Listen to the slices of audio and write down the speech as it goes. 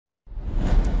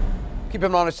Keep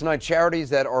it honest tonight. Charities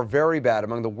that are very bad,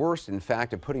 among the worst, in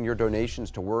fact, at putting your donations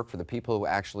to work for the people who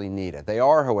actually need it. They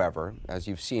are, however, as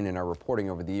you've seen in our reporting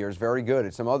over the years, very good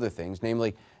at some other things,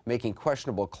 namely making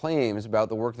questionable claims about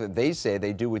the work that they say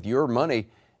they do with your money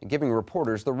and giving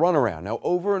reporters the runaround. Now,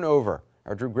 over and over,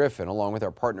 our Drew Griffin, along with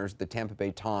our partners at the Tampa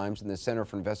Bay Times and the Center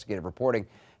for Investigative Reporting,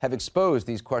 have exposed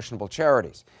these questionable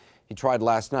charities. He tried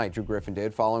last night, Drew Griffin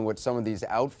did, following what some of these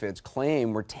outfits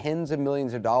claim were tens of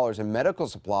millions of dollars in medical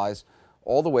supplies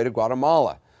all the way to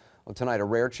Guatemala. Well, tonight, a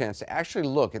rare chance to actually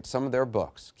look at some of their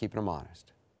books, keeping them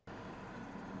honest.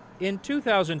 In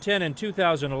 2010 and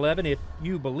 2011, if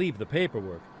you believe the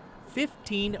paperwork,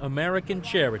 15 American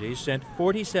charities sent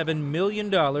 $47 million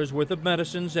worth of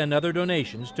medicines and other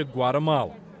donations to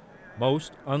Guatemala,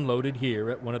 most unloaded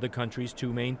here at one of the country's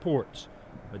two main ports,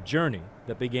 a journey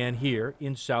that began here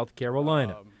in South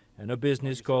Carolina, and a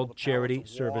business called Charity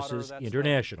Services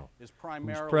International, whose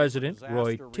president,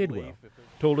 Roy Tidwell,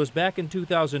 told us back in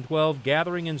 2012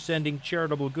 gathering and sending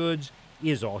charitable goods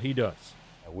is all he does.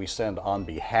 We send on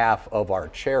behalf of our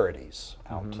charities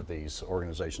out to these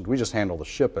organizations. We just handle the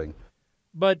shipping.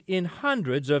 But in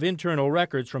hundreds of internal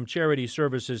records from Charity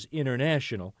Services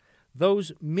International,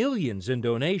 those millions in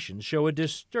donations show a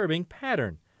disturbing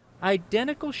pattern.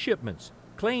 Identical shipments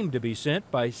claimed to be sent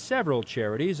by several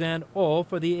charities, and all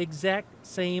for the exact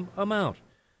same amount.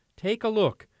 Take a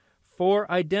look.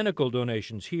 4 identical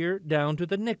donations here down to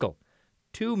the nickel.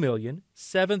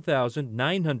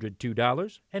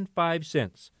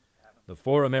 $2,007,902.05. The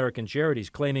 4 American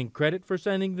charities claiming credit for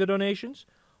sending the donations,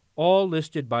 all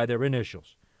listed by their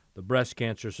initials: the Breast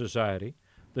Cancer Society,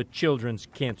 the Children's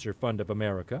Cancer Fund of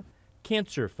America,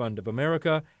 Cancer Fund of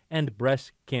America, and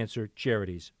Breast Cancer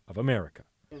Charities of America.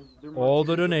 All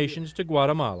the donations to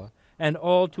Guatemala, and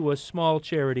all to a small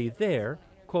charity there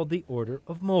called the Order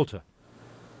of Malta.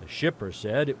 The shipper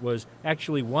said it was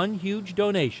actually one huge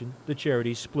donation the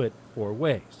charity split 4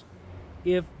 ways.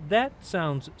 If that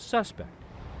sounds suspect,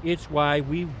 it's why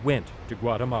we went to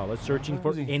Guatemala searching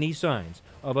for any signs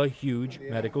of a huge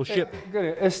medical shipment.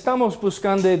 Estamos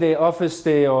buscando the office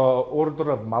de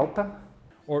Order of Malta.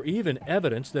 Or even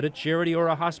evidence that a charity or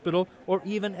a hospital or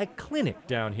even a clinic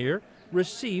down here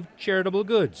received charitable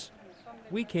goods.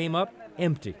 We came up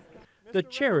empty. The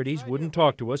charities wouldn't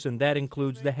talk to us, and that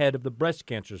includes the head of the Breast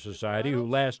Cancer Society, who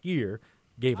last year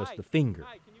gave us the finger.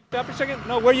 Stop for a second.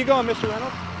 No, where are you going, Mr.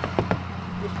 Reynolds?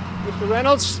 Mr.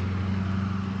 Reynolds?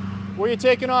 Where are you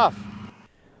taking off?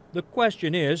 The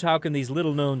question is, how can these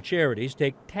little-known charities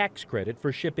take tax credit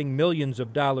for shipping millions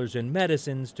of dollars in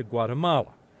medicines to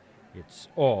Guatemala? It's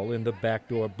all in the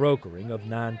backdoor brokering of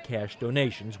non-cash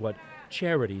donations, what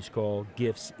charities call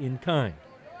gifts in kind.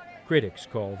 Critics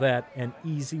call that an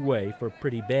easy way for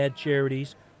pretty bad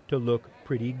charities to look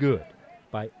pretty good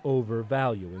by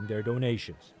overvaluing their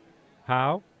donations.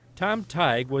 How? Tom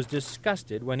Teig was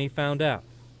disgusted when he found out.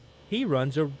 He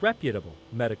runs a reputable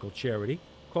medical charity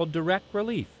called Direct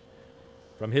Relief.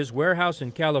 From his warehouse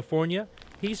in California,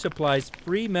 he supplies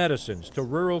free medicines to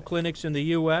rural clinics in the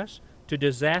U.S., to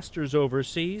disasters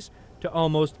overseas, to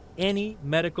almost any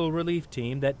medical relief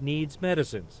team that needs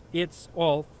medicines. It's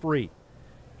all free.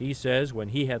 He says when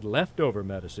he had leftover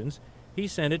medicines, he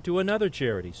sent it to another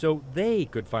charity so they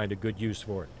could find a good use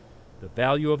for it. The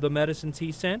value of the medicines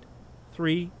he sent?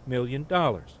 $3 million.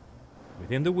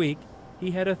 Within the week,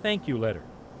 he had a thank you letter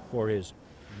for his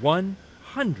 $100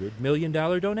 million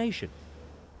donation.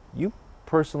 You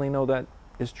personally know that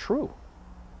is true.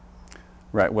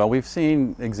 Right. Well, we've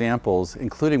seen examples,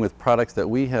 including with products that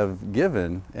we have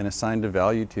given and assigned a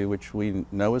value to, which we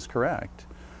know is correct,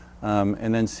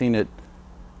 and then seen it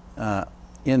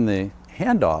in the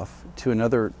handoff to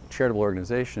another charitable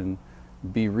organization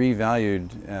be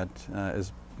revalued at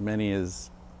as many as,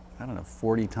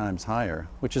 40 times higher,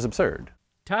 which is absurd.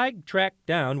 Teig tracked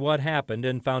down what happened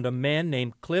and found a man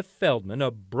named Cliff Feldman,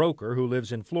 a broker who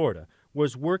lives in Florida,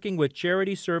 was working with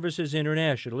Charity Services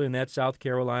International in that South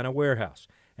Carolina warehouse,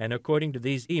 and according to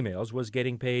these emails was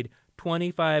getting paid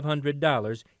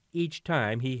 $2,500 each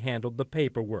time he handled the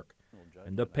paperwork.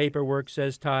 And the paperwork,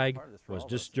 says Teig, was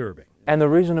disturbing. And the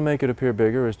reason to make it appear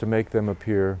bigger is to make them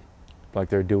appear like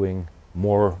they're doing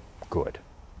more good.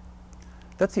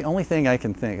 That's the only thing I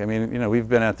can think. I mean, we've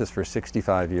been at this for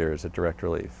 65 years at Direct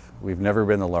Relief. We've never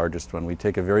been the largest one. We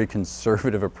take a very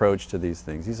conservative approach to these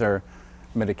things. These are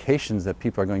medications that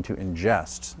people are going to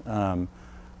ingest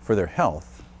for their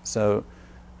health. So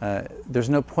there's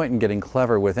no point in getting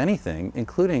clever with anything,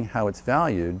 including how it's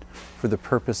valued for the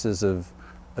purposes of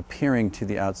appearing to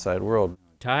the outside world.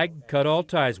 Teig cut all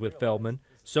ties with Feldman.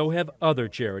 So have other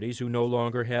charities who no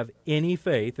longer have any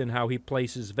faith in how he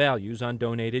places values on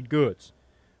donated goods.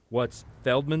 What's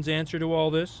Feldman's answer to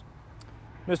all this?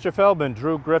 Mr. Feldman,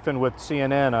 Drew Griffin with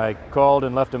CNN. I called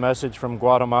and left a message from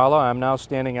Guatemala. I'm now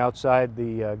standing outside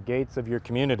the gates of your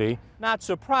community. Not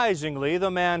surprisingly,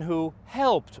 the man who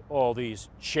helped all these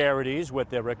charities with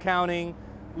their accounting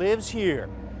lives here,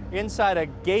 inside a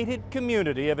gated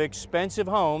community of expensive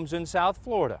homes in South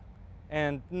Florida.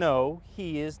 And no,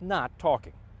 he is not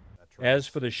talking. As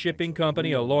for the shipping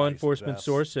company, a law enforcement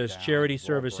source says Charity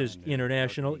Services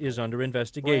International is under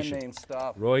investigation.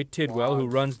 Roy Tidwell, who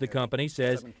runs the company,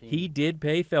 says he did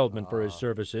pay Feldman for his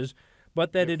services,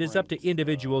 but that it is up to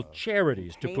individual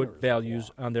charities to put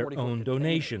values on their own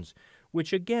donations,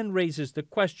 which again raises the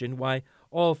question why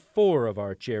all 4 of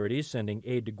our charities sending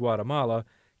aid to Guatemala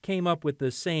came up with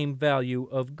the same value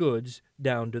of goods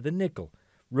down to the nickel.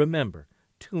 Remember,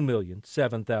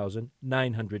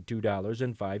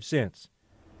 $2,007,902.05.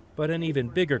 But an even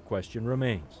bigger question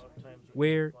remains.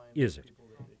 Where is it?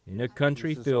 In a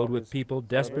country filled with people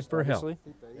desperate for help,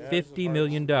 $50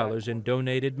 million in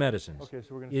donated medicines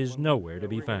is nowhere to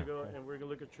be found.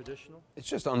 It's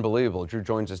just unbelievable. Drew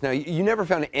joins us now. You never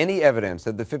found any evidence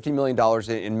that the $50 million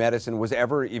in medicine was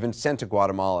ever even sent to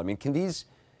Guatemala. I mean, can these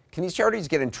charities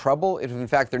get in trouble if, in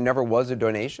fact, there never was a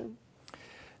donation?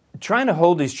 Trying to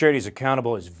hold these charities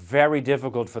accountable is very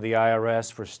difficult for the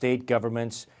IRS, for state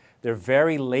governments. They're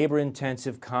very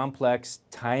labor-intensive, complex,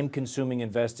 time-consuming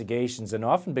investigations, and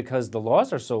often because the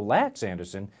laws are so lax,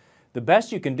 Anderson, the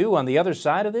best you can do on the other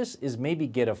side of this is maybe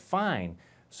get a fine.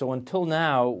 So until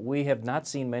now, we have not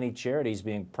seen many charities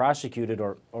being prosecuted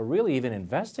or really even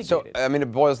investigated. So, I mean,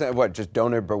 it boils down to what, just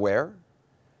donor beware?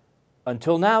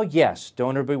 Until now, yes,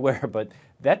 donor beware, but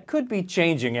that could be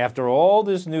changing after all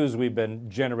this news we've been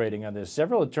generating on this.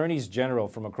 Several attorneys general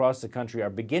from across the country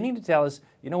are beginning to tell us,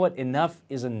 you know what, enough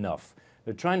is enough.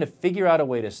 They're trying to figure out a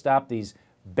way to stop these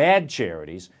bad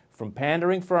charities from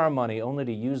pandering for our money, only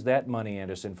to use that money,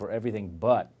 Anderson, for everything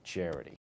but charity.